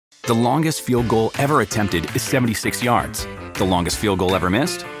The longest field goal ever attempted is 76 yards. The longest field goal ever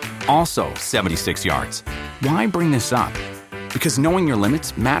missed? Also 76 yards. Why bring this up? Because knowing your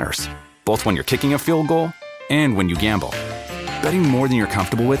limits matters, both when you're kicking a field goal and when you gamble. Betting more than you're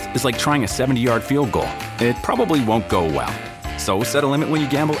comfortable with is like trying a 70-yard field goal. It probably won't go well. So set a limit when you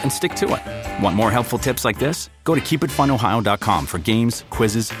gamble and stick to it. Want more helpful tips like this? Go to keepitfunohio.com for games,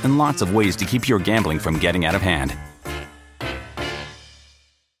 quizzes, and lots of ways to keep your gambling from getting out of hand.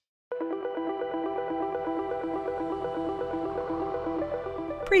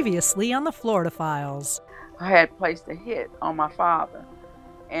 Previously on the Florida Files. I had placed a hit on my father,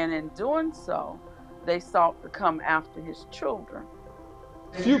 and in doing so, they sought to come after his children.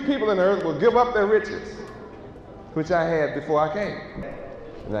 Few people on earth will give up their riches, which I had before I came,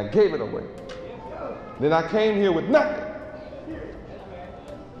 and I gave it away. Then I came here with nothing,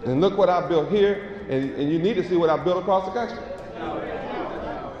 and look what I built here, and you need to see what I built across the country.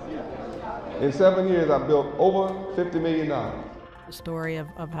 In 7 years, I built over $50 million. The story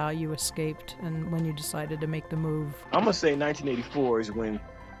of how you escaped and when you decided to make the move. I'm gonna say 1984 is when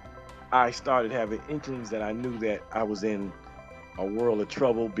I started having inklings that I knew that I was in a world of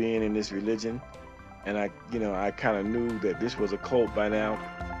trouble being in this religion, and I kind of knew that this was a cult by now.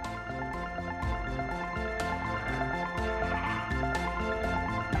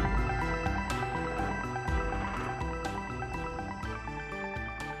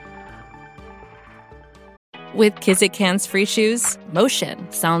 With Kizik hands-free shoes,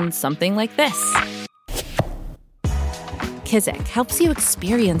 motion sounds something like this. Kizik helps you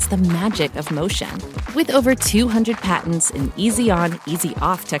experience the magic of motion. With over 200 patents and easy-on,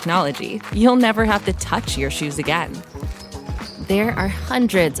 easy-off technology, you'll never have to touch your shoes again. There are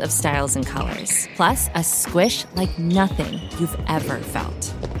hundreds of styles and colors, plus a squish like nothing you've ever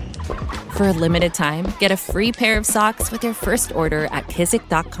felt. For a limited time, get a free pair of socks with your first order at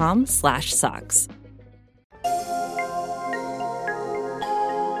kizik.com/socks.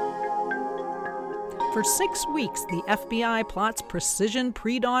 For 6 weeks, the FBI plots precision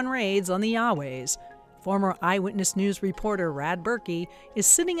pre-dawn raids on the Yahwehs. Former Eyewitness News reporter Rad Berkey is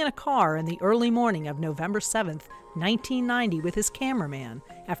sitting in a car in the early morning of November 7th, 1990 with his cameraman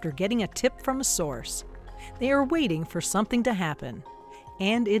after getting a tip from a source. They are waiting for something to happen.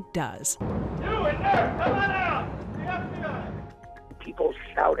 And it does. You in there! Come on out! The FBI! People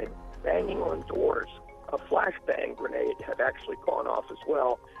shouting, banging on doors. A flashbang grenade had actually gone off as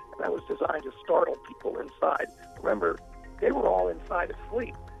well. And that was designed to startle people inside. Remember, they were all inside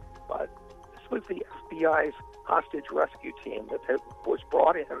asleep, but this was the FBI's hostage rescue team that was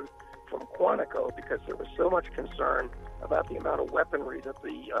brought in from Quantico because there was so much concern about the amount of weaponry that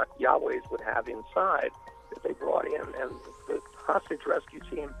the Yahwehs would have inside that they brought in. And the hostage rescue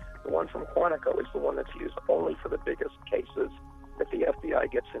team, the one from Quantico, is the one that's used only for the biggest cases that the FBI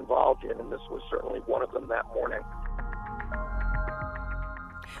gets involved in, and this was certainly one of them that morning.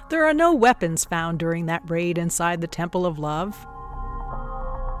 There are no weapons found during that raid inside the Temple of Love.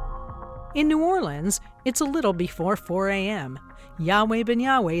 In New Orleans, it's a little before 4 a.m. Yahweh Ben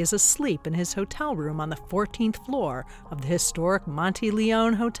Yahweh is asleep in his hotel room on the 14th floor of the historic Monte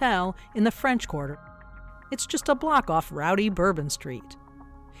Leon Hotel in the French Quarter. It's just a block off rowdy Bourbon Street.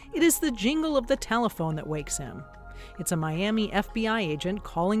 It is the jingle of the telephone that wakes him. It's a Miami FBI agent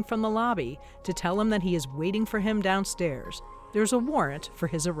calling from the lobby to tell him that he is waiting for him downstairs. There's a warrant for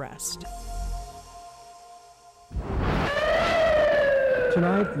his arrest.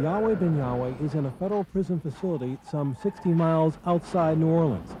 Tonight, Yahweh Ben Yahweh is in a federal prison facility some 60 miles outside New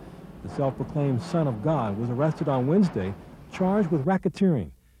Orleans. The self-proclaimed Son of God was arrested on Wednesday, charged with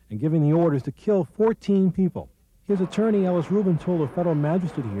racketeering and giving the orders to kill 14 people. His attorney, Ellis Rubin, told a federal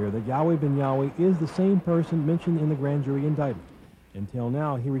magistrate here that Yahweh Ben Yahweh is the same person mentioned in the grand jury indictment. Until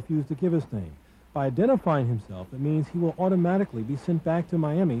now, he refused to give his name. By identifying himself, it means he will automatically be sent back to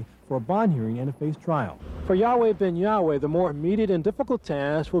Miami for a bond hearing and a face trial. For Yahweh Ben Yahweh, the more immediate and difficult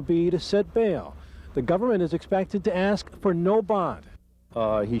task will be to set bail. The government is expected to ask for no bond.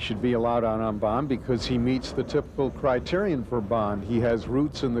 He should be allowed out on bond because he meets the typical criterion for bond. He has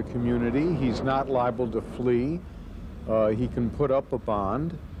roots in the community. He's not liable to flee. He can put up a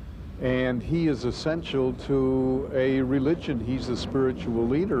bond. And he is essential to a religion. He's the spiritual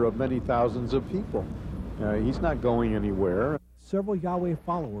leader of many thousands of people. He's not going anywhere. Several Yahweh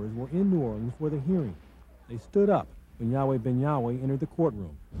followers were in New Orleans for the hearing. They stood up when Yahweh Ben Yahweh entered the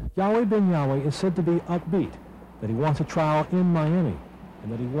courtroom. Yahweh Ben Yahweh is said to be upbeat, that he wants a trial in Miami,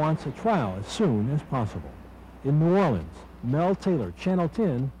 and that he wants a trial as soon as possible. In New Orleans, Mel Taylor, Channel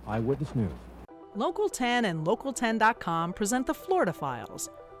 10, Eyewitness News. Local 10 and Local10.com present the Florida Files.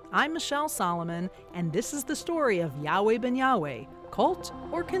 I'm Michelle Solomon, and this is the story of Yahweh Ben Yahweh, cult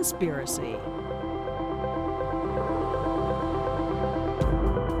or conspiracy?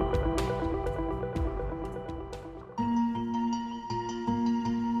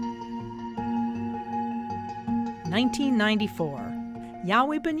 (1994).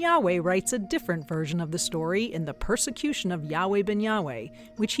 Yahweh Ben Yahweh writes a different version of the story in The Persecution of Yahweh Ben Yahweh,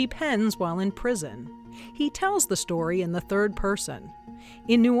 which he pens while in prison. He tells the story in the third person.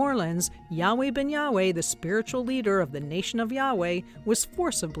 In New Orleans, Yahweh Ben Yahweh, the spiritual leader of the Nation of Yahweh, was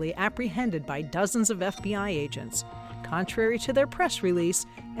forcibly apprehended by dozens of FBI agents. Contrary to their press release,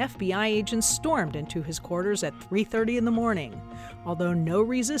 FBI agents stormed into his quarters at 3:30 in the morning. Although no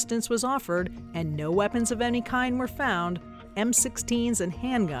resistance was offered and no weapons of any kind were found, M16s and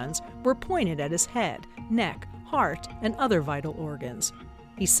handguns were pointed at his head, neck, heart, and other vital organs.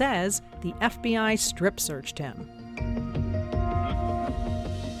 He says the FBI strip-searched him.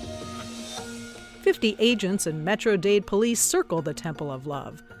 50 agents and Metro-Dade police circle the Temple of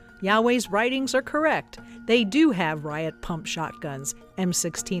Love. Yahweh's writings are correct. They do have riot pump shotguns,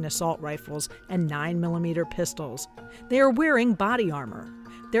 M16 assault rifles, and 9mm pistols. They are wearing body armor.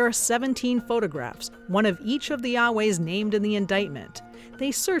 There are 17 photographs, one of each of the Yahwehs named in the indictment.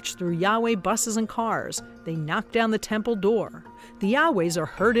 They search through Yahweh buses and cars. They knock down the temple door. The Yahwehs are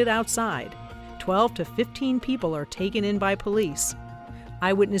herded outside. 12 to 15 people are taken in by police.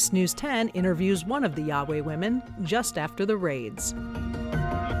 Eyewitness News 10 interviews one of the Yahweh women just after the raids.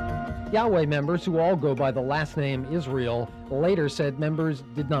 Yahweh members, who all go by the last name Israel, later said members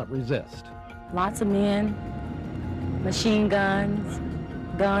did not resist. Lots of men, machine guns,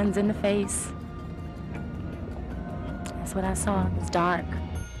 guns in the face. That's what I saw. It was dark.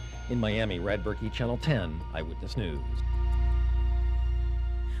 In Miami, Red Berkey, Channel 10, Eyewitness News.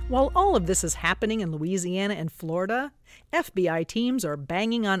 While all of this is happening in Louisiana and Florida, FBI teams are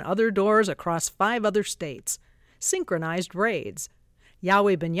banging on other doors across 5 other states. Synchronized raids.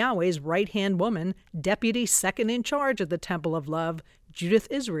 Yahweh Ben Yahweh's right-hand woman, deputy second in charge of the Temple of Love, Judith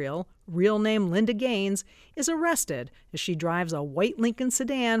Israel, real name Linda Gaines, is arrested as she drives a white Lincoln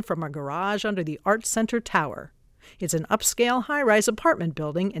sedan from a garage under the Art Center Tower. It's an upscale high-rise apartment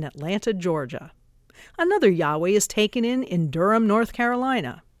building in Atlanta, Georgia. Another Yahweh is taken in Durham, North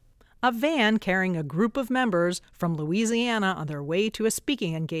Carolina. A van carrying a group of members from Louisiana on their way to a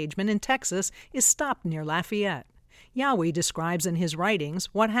speaking engagement in Texas is stopped near Lafayette. Yahweh describes in his writings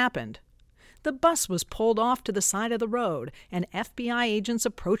what happened. The bus was pulled off to the side of the road, and FBI agents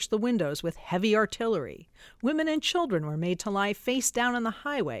approached the windows with heavy artillery. Women and children were made to lie face down on the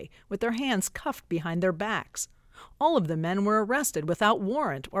highway with their hands cuffed behind their backs. All of the men were arrested without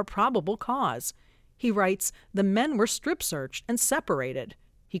warrant or probable cause. He writes, the men were strip-searched and separated.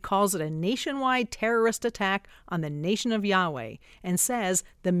 He calls it a nationwide terrorist attack on the Nation of Yahweh and says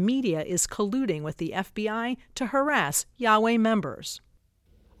the media is colluding with the FBI to harass Yahweh members.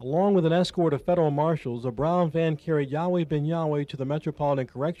 Along with an escort of federal marshals, a brown van carried Yahweh Ben Yahweh to the Metropolitan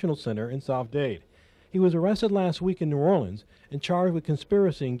Correctional Center in South Dade. He was arrested last week in New Orleans and charged with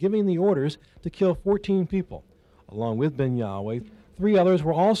conspiracy and giving the orders to kill 14 people. Along with Ben Yahweh, 3 others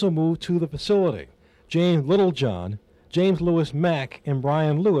were also moved to the facility. James Littlejohn, James Lewis Mack, and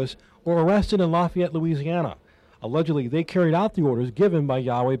Brian Lewis were arrested in Lafayette, Louisiana. Allegedly, they carried out the orders given by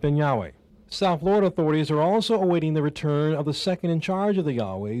Yahweh Ben Yahweh. South Florida authorities are also awaiting the return of the second in charge of the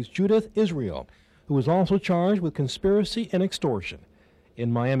Yahwehs, Judith Israel, who is also charged with conspiracy and extortion.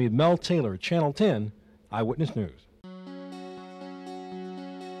 In Miami, Mel Taylor, Channel 10, Eyewitness News.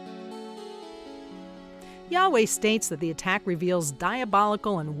 Yahweh states that the attack reveals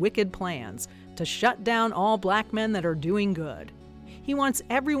diabolical and wicked plans to shut down all black men that are doing good. He wants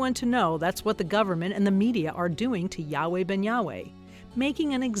everyone to know that's what the government and the media are doing to Yahweh Ben Yahweh,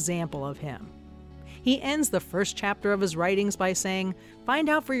 making an example of him. He ends the first chapter of his writings by saying, find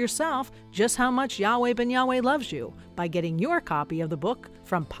out for yourself just how much Yahweh Ben Yahweh loves you by getting your copy of the book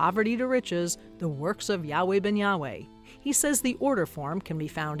From Poverty to Riches, The Works of Yahweh Ben Yahweh. He says the order form can be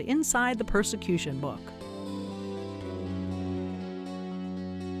found inside the persecution book.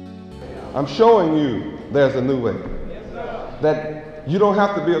 I'm showing you there's a new way. That you don't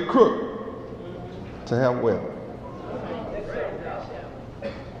have to be a crook to have wealth.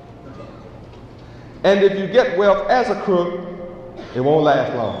 And if you get wealth as a crook, it won't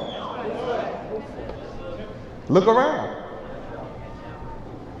last long. Look around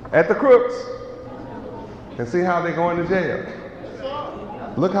at the crooks and see how they go into jail.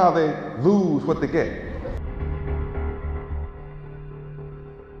 Look how they lose what they get.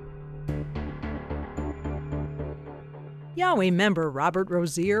 Yahweh member Robert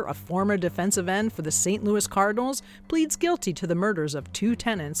Rozier, a former defensive end for the St. Louis Cardinals, pleads guilty to the murders of 2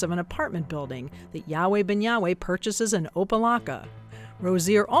 tenants of an apartment building that Yahweh Ben Yahweh purchases in Opelika.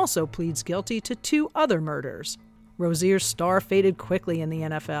 Rozier also pleads guilty to 2 other murders. Rozier's star faded quickly in the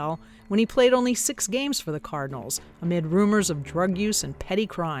NFL when he played only 6 games for the Cardinals amid rumors of drug use and petty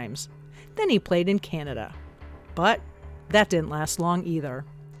crimes. Then he played in Canada. But that didn't last long either.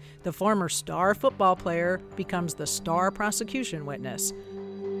 The former star football player becomes the star prosecution witness.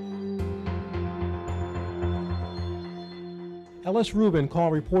 Ellis Rubin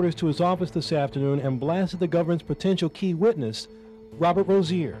called reporters to his office this afternoon and blasted the government's potential key witness, Robert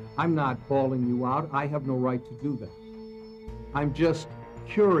Rozier. I'm not calling you out. I have no right to do that. I'm just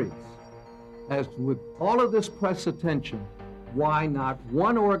curious as to, with all of this press attention, why not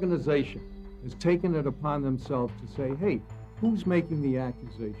one organization has taken it upon themselves to say, hey, who's making the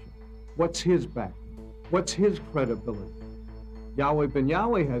accusation? What's his background? What's his credibility? Yahweh Ben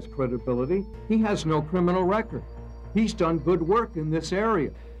Yahweh has credibility. He has no criminal record. He's done good work in this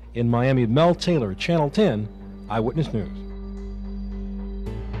area. In Miami, Mel Taylor, Channel 10, Eyewitness News.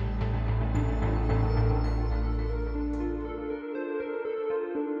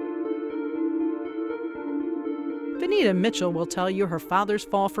 Venita Mitchell will tell you her father's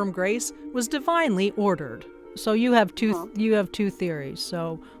fall from grace was divinely ordered. So you have two theories.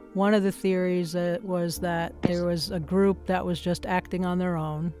 So one of the theories was that there was a group that was just acting on their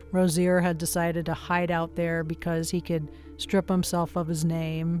own. Rozier had decided to hide out there because he could strip himself of his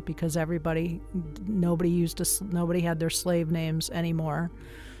name because nobody had their slave names anymore.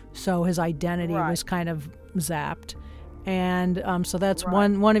 So his identity was kind of zapped. And so that's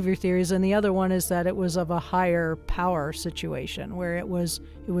one of your theories, and the other one is that it was of a higher power situation where it was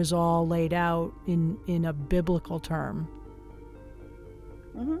all laid out in a biblical term.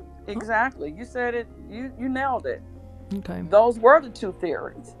 Mm-hmm. Exactly. You said it. You nailed it. Okay. Those were the 2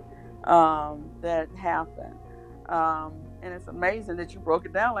 theories that happened, and it's amazing that you broke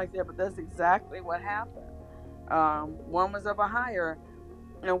it down like that. But that's exactly what happened. One was of a higher.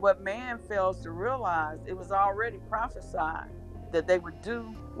 And what man fails to realize, it was already prophesied that they would do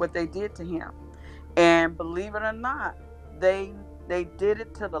what they did to him. And believe it or not, they did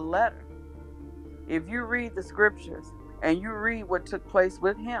it to the letter. If you read the scriptures and you read what took place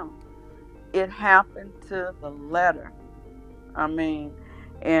with him, it happened to the letter. I mean,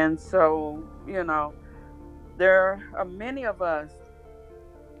 and so, there are many of us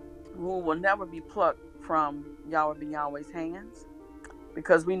who will never be plucked from Yahweh Ben Yahweh's hands,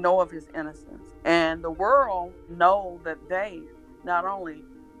 because we know of his innocence. And the world know that they not only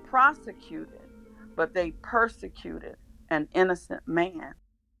prosecuted, but they persecuted an innocent man.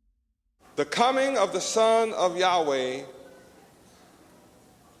 The coming of the Son of Yahweh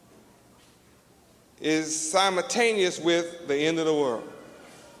is simultaneous with the end of the world.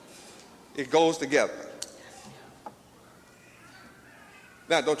 It goes together.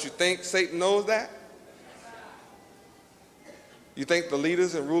 Now, don't you think Satan knows that? You think the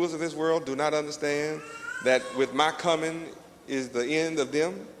leaders and rulers of this world do not understand that with my coming is the end of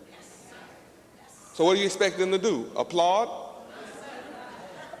them? So what do you expect them to do? Applaud?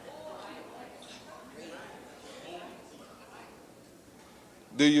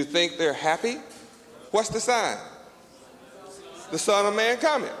 Do you think they're happy? What's the sign? The Son of Man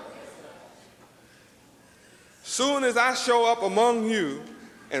coming. Soon as I show up among you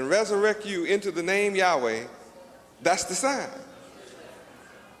and resurrect you into the name Yahweh, that's the sign.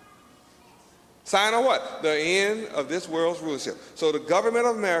 Sign of what? The end of this world's rulership. So the government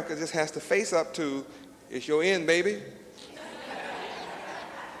of America just has to face up to, it's your end, baby.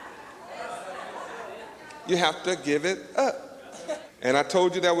 You have to give it up. And I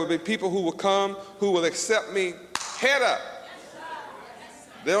told you there will be people who will come who will accept me head up.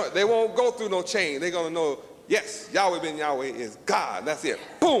 They won't go through no chain. They're going to know, yes, Yahweh Ben Yahweh is God. That's it.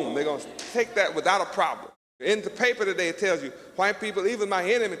 Boom. They're going to take that without a problem. In the paper today, it tells you, white people, even my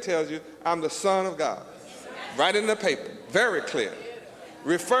enemy tells you, I'm the Son of God. Right in the paper. Very clear.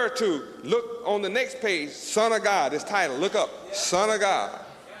 Refer to, look on the next page, Son of God. This title, look up, Son of God.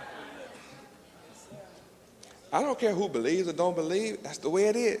 I don't care who believes or don't believe. That's the way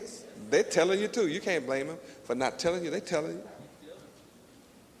it is. They're telling you too. You can't blame them for not telling you. They're telling you.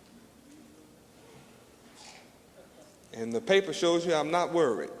 And the paper shows you I'm not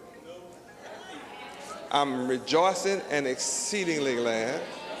worried. I'm rejoicing and exceedingly glad.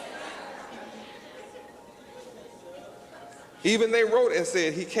 Even they wrote and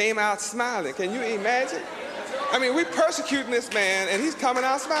said he came out smiling. Can you imagine? I mean, we're persecuting this man and he's coming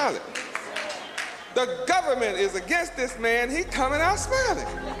out smiling. The government is against this man. He's coming out smiling.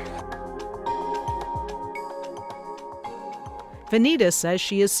 Venita says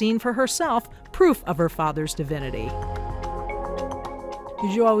she has seen for herself proof of her father's divinity.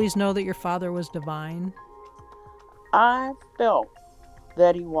 Did you always know that your father was divine? I felt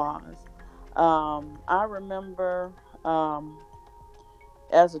that he was. I remember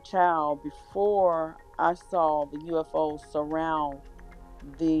as a child, before I saw the UFOs surround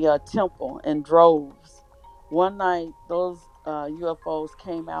the temple in droves. One night, those UFOs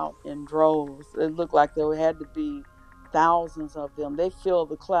came out in droves. It looked like there had to be thousands of them. They filled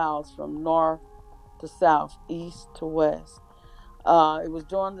the clouds from north to south, east to west. It was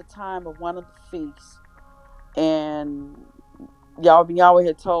during the time of one of the feasts, and Yahweh Ben Yahweh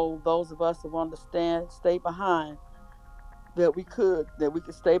had told those of us who wanted to stay behind, that we could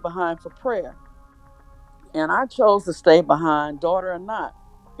stay behind for prayer. And I chose to stay behind, daughter or not.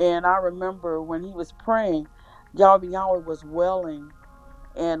 And I remember when he was praying, Yahweh Ben Yahweh was wailing,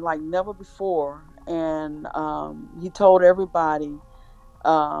 and like never before. And he told everybody,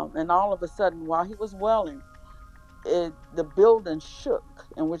 and all of a sudden, while he was wailing, the building shook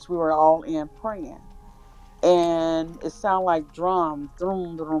in which we were all in praying. And it sounded like drums,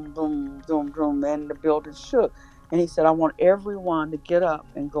 drum, drum, drum, drum, drum, and the building shook. And he said, I want everyone to get up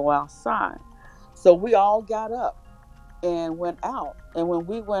and go outside. So we all got up and went out. And when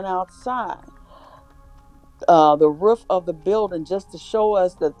we went outside, the roof of the building, just to show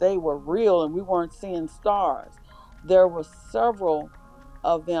us that they were real and we weren't seeing stars, there were several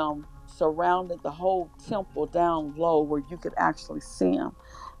of them surrounded the whole temple down low where you could actually see them.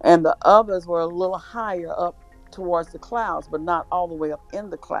 And the others were a little higher up towards the clouds, but not all the way up in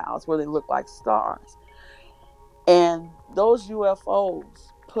the clouds where they looked like stars. And those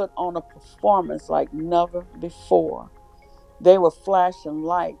UFOs put on a performance like never before. They were flashing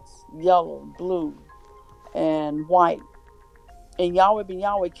lights, yellow, blue, and white. And Yahweh Ben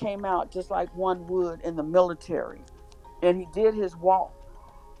Yahweh came out just like one would in the military. And he did his walk.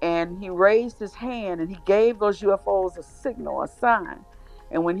 And he raised his hand and he gave those UFOs a signal, a sign.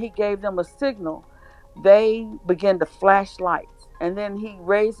 And when he gave them a signal, they began to flash lights. And then he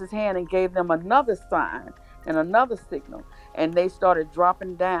raised his hand and gave them another sign and another signal. And they started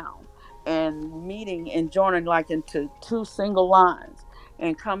dropping down and meeting and joining like into two single lines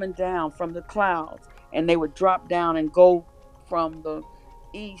and coming down from the clouds. And they would drop down and go from the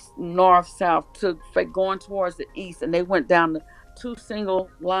east, north, south, to going towards the east. And they went down the two single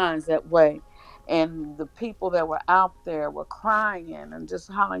lines that way. And the people that were out there were crying and just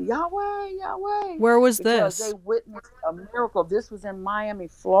hollering, Yahweh, Yahweh. Where was because this? They witnessed a miracle. This was in Miami,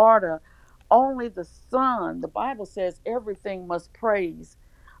 Florida. Only the Son, the Bible says everything must praise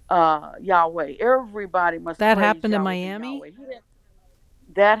Yahweh. Everybody must praise That happened in Yahweh Miami?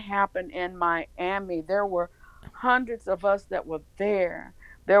 That happened in Miami. There were hundreds of us that were there.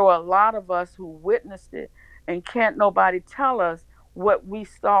 There were a lot of us who witnessed it. And can't nobody tell us what we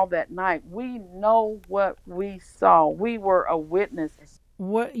saw that night. We know what we saw. We were a witness.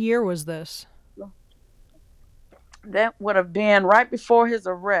 What year was this? That would have been right before his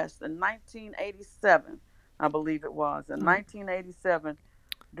arrest in 1987, I believe it was. In 1987,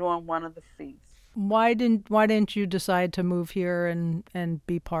 during one of the feasts. Why didn't you decide to move here and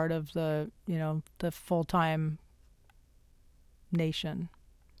be part of the full-time nation?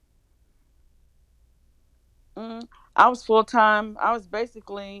 I was full-time. I was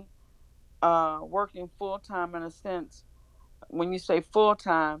basically working full-time in a sense. When you say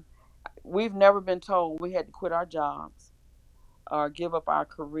full-time, we've never been told we had to quit our jobs or give up our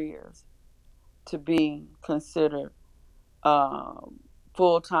careers to be considered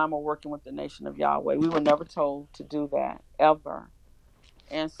full-time or working with the nation of Yahweh. We were never told to do that, ever.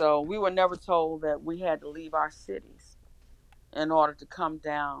 And so we were never told that we had to leave our cities in order to come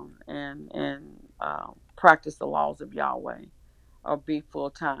down and practice the laws of Yahweh or be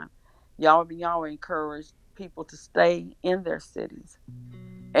full-time. Yahweh Ben Yahweh encouraged people to stay in their cities.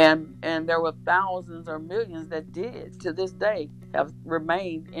 And there were thousands or millions that did, to this day, have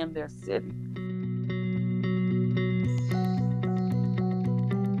remained in their city.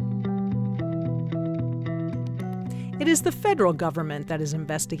 It is the federal government that is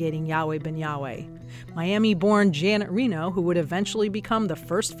investigating Yahweh Ben Yahweh. Miami-born Janet Reno, who would eventually become the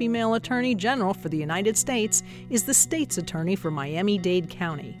first female attorney general for the United States, is the state's attorney for Miami-Dade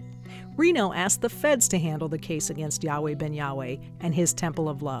County. Reno asked the feds to handle the case against Yahweh Ben Yahweh and his Temple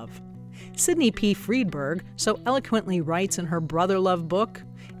of Love. Sidney P. Friedberg so eloquently writes in her Brother Love book,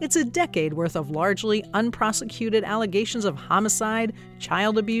 it's a decade worth of largely unprosecuted allegations of homicide,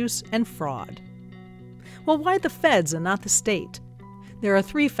 child abuse, and fraud. Well, why the feds and not the state? There are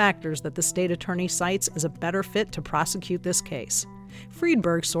three factors that the state attorney cites as a better fit to prosecute this case.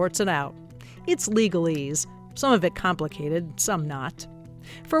 Friedberg sorts it out. It's legalese, some of it complicated, some not.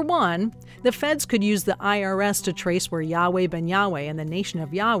 For one, the feds could use the IRS to trace where Yahweh Ben Yahweh and the Nation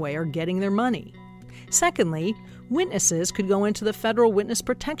of Yahweh are getting their money. Secondly, Witnesses could go into the federal witness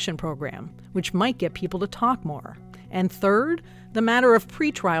protection program, which might get people to talk more. And third, the matter of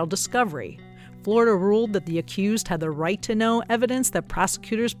pretrial discovery. Florida ruled that the accused had the right to know evidence that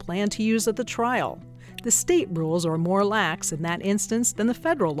prosecutors plan to use at the trial. The state rules are more lax in that instance than the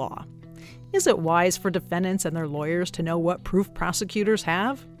federal law. Is it wise for defendants and their lawyers to know what proof prosecutors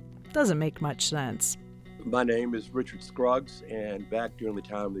have? Doesn't make much sense. My name is Richard Scruggs, and back during the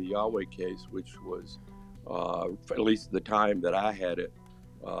time of the Yahweh case, which was at least the time that I had it,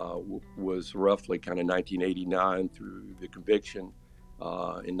 was roughly kind of 1989 through the conviction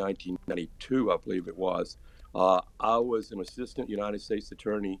in 1992, I believe it was. I was an assistant United States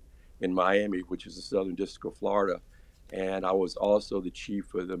attorney in Miami, which is the Southern District of Florida, and I was also the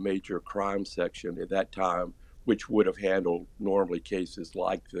chief of the major crime section at that time, which would have handled normally cases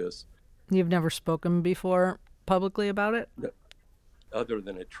like this. You've never spoken before publicly about it? Other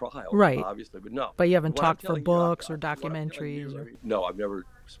than at trial, right? Obviously, but no. But you haven't talked for books or documentaries? No, I've never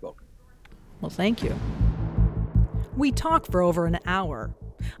spoken. Well, thank you. We talked for over an hour.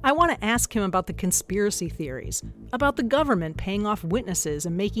 I want to ask him about the conspiracy theories, about the government paying off witnesses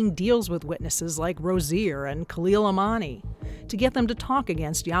and making deals with witnesses like Rozier and Khalil Amani to get them to talk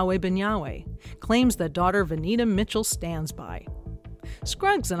against Yahweh Ben Yahweh, claims that daughter Venita Mitchell stands by.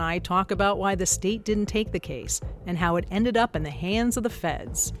 Scruggs and I talk about why the state didn't take the case and how it ended up in the hands of the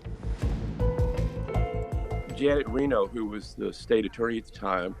feds. Janet Reno, who was the state attorney at the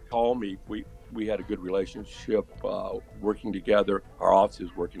time, called me. We had a good relationship working together. Our offices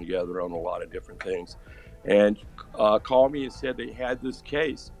working together on a lot of different things. And called me and said they had this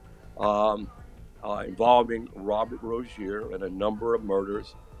case involving Robert Rozier and a number of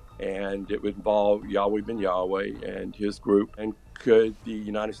murders. And it would involve Yahweh Ben Yahweh and his group. And could the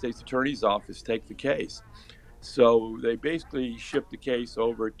United States Attorney's Office take the case? So they basically shipped the case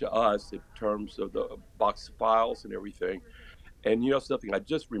over to us in terms of the box of files and everything. And you know something, I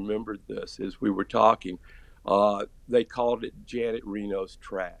just remembered this as we were talking. They called it Janet Reno's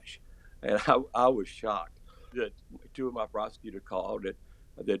trash. And I was shocked that two of my prosecutors called it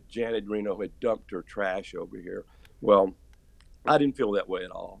that Janet Reno had dumped her trash over here. Well, I didn't feel that way at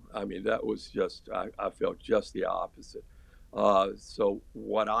all. I mean, that was just, I felt just the opposite. So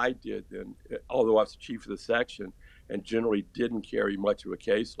what I did then, although I was the chief of the section and generally didn't carry much of a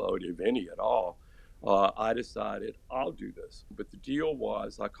caseload, if any at all, I decided I'll do this. But the deal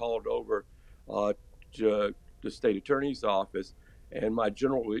was I called over to the state attorney's office, and my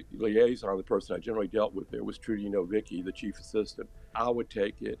general liaison, the person I generally dealt with there, was Trudy Novicki, the chief assistant. I would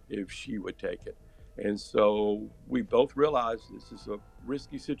take it if she would take it. And so we both realized this is a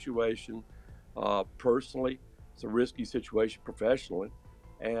risky situation personally. It's a risky situation professionally.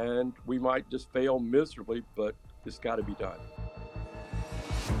 And we might just fail miserably, but it's got to be done.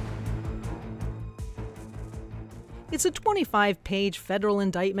 It's a 25-page federal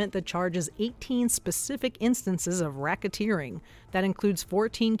indictment that charges 18 specific instances of racketeering. That includes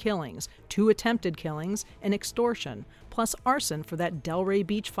 14 killings, 2 attempted killings, and extortion, plus arson for that Delray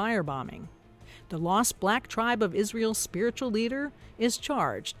Beach firebombing. The lost black tribe of Israel's spiritual leader is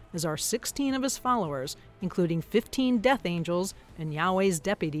charged, as are 16 of his followers, including 15 death angels and Yahweh's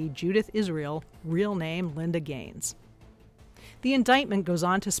deputy Judith Israel, real name Linda Gaines. The indictment goes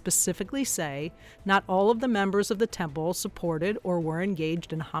on to specifically say not all of the members of the temple supported or were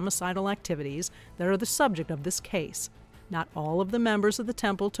engaged in homicidal activities that are the subject of this case. Not all of the members of the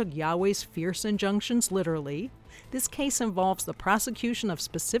temple took Yahweh's fierce injunctions literally. This case involves the prosecution of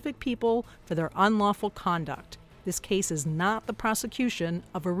specific people for their unlawful conduct. This case is not the prosecution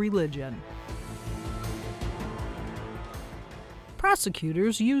of a religion.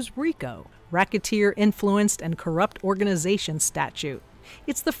 Prosecutors use RICO, Racketeer Influenced and Corrupt Organization Statute.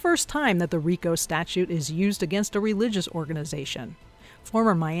 It's the first time that the RICO statute is used against a religious organization.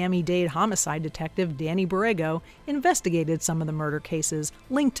 Former Miami-Dade homicide detective Danny Borrego investigated some of the murder cases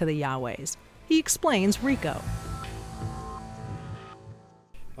linked to the Yahwehs. He explains RICO.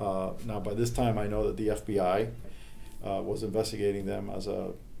 Now, by this time, I know that the FBI was investigating them as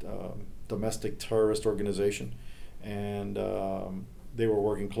a domestic terrorist organization, and they were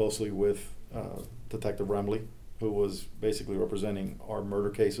working closely with Detective Remley, who was basically representing our murder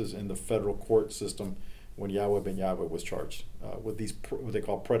cases in the federal court system when Yahweh Ben Yahweh was charged with these what they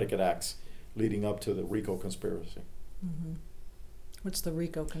call predicate acts leading up to the RICO conspiracy. Mm-hmm. What's the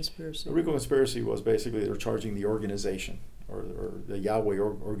RICO conspiracy? The RICO conspiracy was basically they're charging the organization or the Yahweh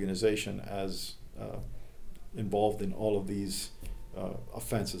organization as involved in all of these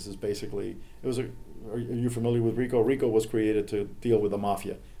offenses. Is basically are you familiar with RICO? RICO was created to deal with the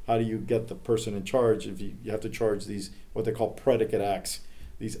mafia. How do you get the person in charge if you have to charge these what they call predicate acts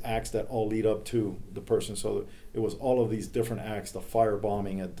these acts that all lead up to the person. So it was all of these different acts: the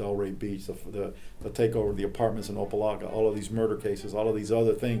firebombing at Delray Beach, the takeover of the apartments in Opalaca, all of these murder cases, all of these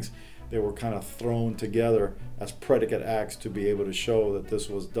other things. They were kind of thrown together as predicate acts to be able to show that this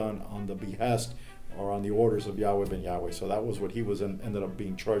was done on the behest or on the orders of Yahweh Ben Yahweh. So that was what he was ended up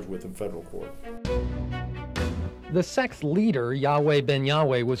being charged with in federal court. The sect's leader, Yahweh Ben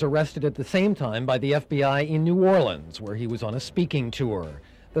Yahweh, was arrested at the same time by the FBI in New Orleans, where he was on a speaking tour.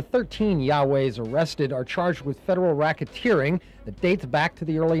 The 13 Yahwehs arrested are charged with federal racketeering that dates back to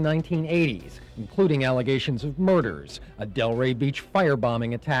the early 1980s, including allegations of murders, a Delray Beach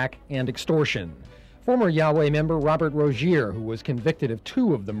firebombing attack, and extortion. Former Yahweh member Robert Rozier, who was convicted of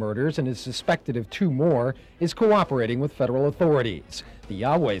 2 of the murders and is suspected of 2 more, is cooperating with federal authorities. The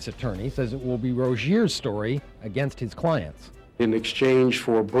Yahweh's attorney says it will be Rozier's story against his clients. In exchange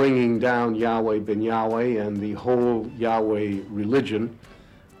for bringing down Yahweh Ben Yahweh and the whole Yahweh religion,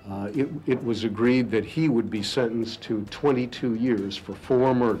 it was agreed that he would be sentenced to 22 years for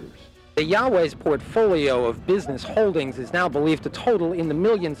 4 murders. The Yahweh's portfolio of business holdings is now believed to total in the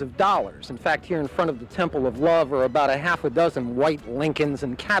millions of dollars. In fact, here in front of the Temple of Love are about a half a dozen white Lincolns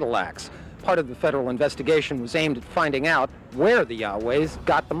and Cadillacs. Part of the federal investigation was aimed at finding out where the Yahwehs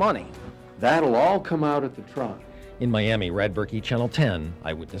got the money. That'll all come out at the trial. In Miami, Brad Berkey, Channel 10,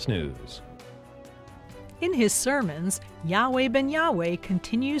 Eyewitness News. In his sermons, Yahweh Ben Yahweh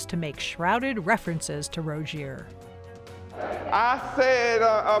continues to make shrouded references to Rozier. I said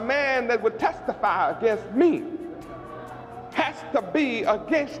a man that would testify against me has to be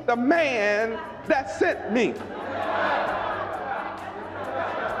against the man that sent me.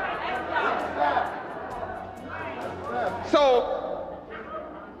 So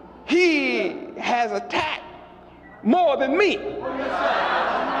he has attacked more than me.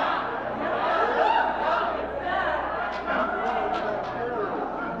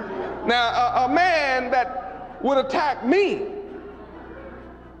 Now, a man that would attack me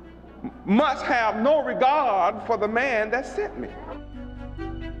must have no regard for the man that sent me.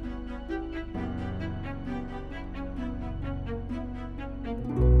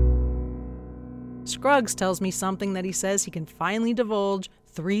 Scruggs tells me something that he says he can finally divulge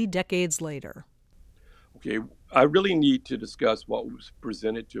 3 decades later. Okay, I really need to discuss what was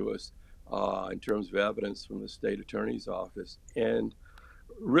presented to us in terms of evidence from the state attorney's office. And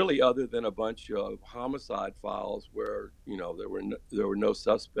really, other than a bunch of homicide files where, you know, there were no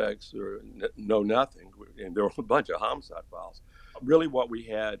suspects or no nothing, and there were a bunch of homicide files. Really what we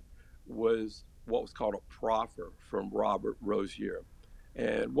had was what was called a proffer from Robert Rozier.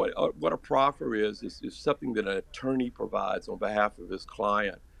 And what a proffer is something that an attorney provides on behalf of his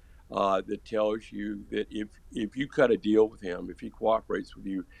client that tells you that if you cut a deal with him, if he cooperates with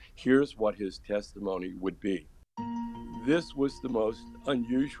you, here's what his testimony would be. This was the most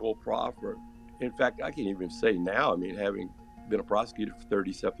unusual proffer. In fact, I can even say now, I mean, having been a prosecutor for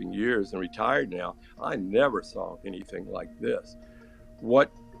 30-something years and retired now, I never saw anything like this.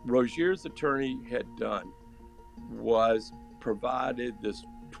 What Rozier's attorney had done was provided this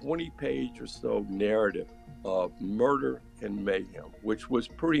 20-page or so narrative of murder and mayhem, which was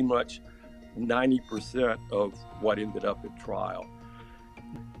pretty much 90% of what ended up at trial.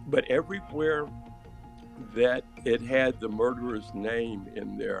 But everywhere that it had the murderer's name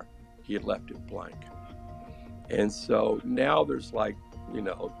in there, he had left it blank. And so now there's like, you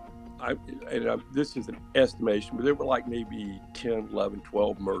know, this is an estimation, but there were like maybe 10, 11,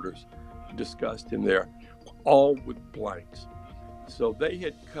 12 murders discussed in there, all with blanks. So they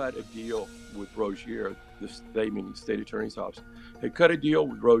had cut a deal with Rozier, meaning the state attorney's office, they cut a deal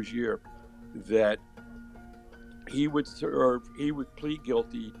with Rozier that he would plead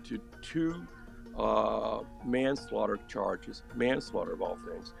guilty to 2 manslaughter charges, manslaughter of all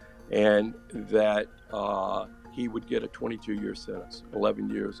things, and that he would get a 22-year sentence, 11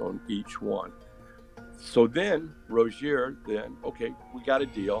 years on each one. So then Rozier, okay, we got a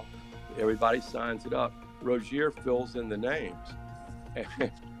deal. Everybody signs it up. Rozier fills in the names.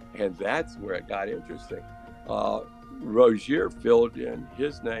 And that's where it got interesting. Rozier filled in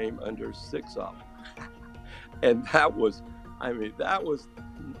his name under 6 of them. And that was,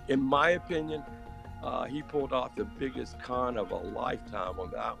 in my opinion, he pulled off the biggest con of a lifetime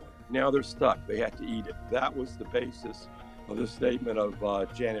on that one. Now they're stuck. They have to eat it. That was the basis of the statement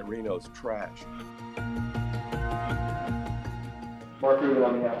of Janet Reno's trash.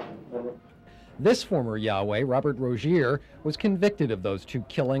 This former Yahweh, Robert Rozier, was convicted of those 2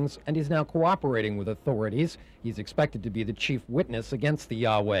 killings and is now cooperating with authorities. He's expected to be the chief witness against the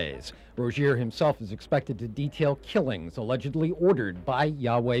Yahwehs. Rozier himself is expected to detail killings allegedly ordered by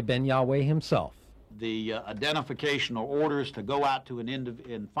Yahweh Ben Yahweh himself. the identification or orders to go out to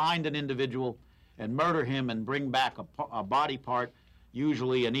and find an individual and murder him and bring back a body part,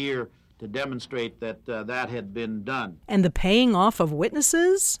 usually an ear, to demonstrate that that had been done. And the paying off of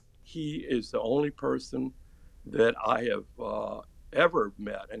witnesses? He is the only person that I have ever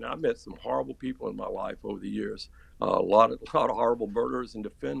met, and I met some horrible people in my life over the years, a lot of horrible murderers and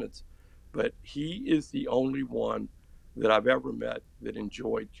defendants, but he is the only one that I've ever met that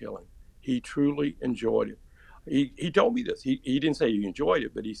enjoyed killing. He truly enjoyed it. He told me this. He didn't say he enjoyed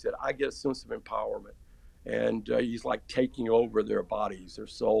it, but he said, I get a sense of empowerment. And he's like taking over their bodies, their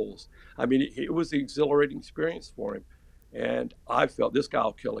souls. I mean, it was an exhilarating experience for him. And I felt this guy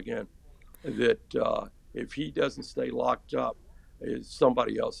will kill again, that if he doesn't stay locked up,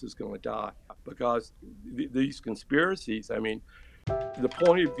 somebody else is going to die. Because these conspiracies, I mean, the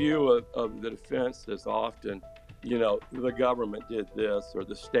point of view of the defense is often, you know, the government did this or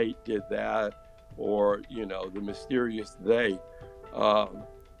the state did that, or, you know, the mysterious they.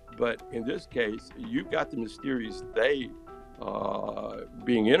 But in this case, you've got the mysterious they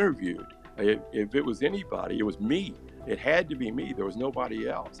being interviewed. If it was anybody, it was me. It had to be me. There was nobody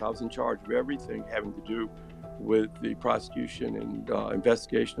else. I was in charge of everything having to do with the prosecution and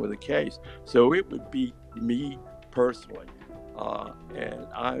investigation of the case. So it would be me personally. And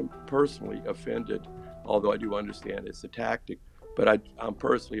I'm personally offended, although I do understand it's a tactic, but I'm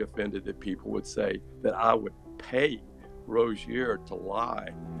personally offended that people would say that I would pay Rozier to lie.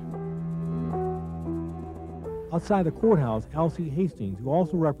 Outside the courthouse, Elsie Hastings, who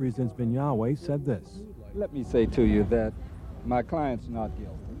also represents Ben Yahweh, said this. Let me say to you that my client's not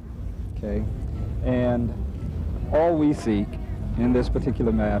guilty, okay? And all we seek in this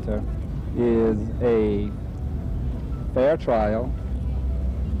particular matter is a fair trial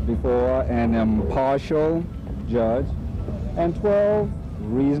before an impartial judge and 12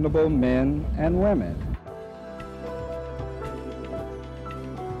 reasonable men and women.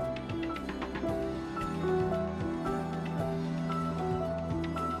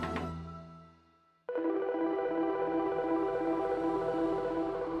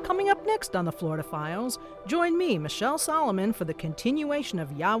 Coming up next on the Florida Files, join me, Michelle Solomon, for the continuation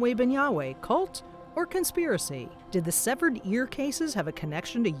of Yahweh Ben Yahweh, cult or conspiracy? Did the severed ear cases have a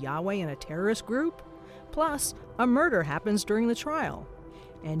connection to Yahweh and a terrorist group? Plus, a murder happens during the trial.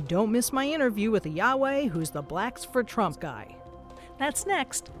 And don't miss my interview with a Yahweh who's the Blacks for Trump guy. That's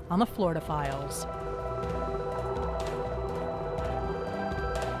next on the Florida Files.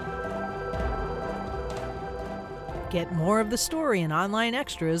 Get more of the story and online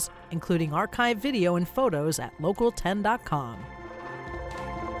extras, including archive video and photos at local10.com.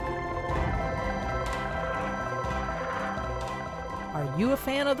 Are you a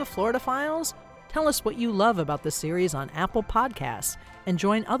fan of the Florida Files? Tell us what you love about the series on Apple Podcasts and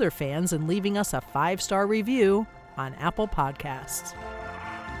join other fans in leaving us a 5-star review on Apple Podcasts.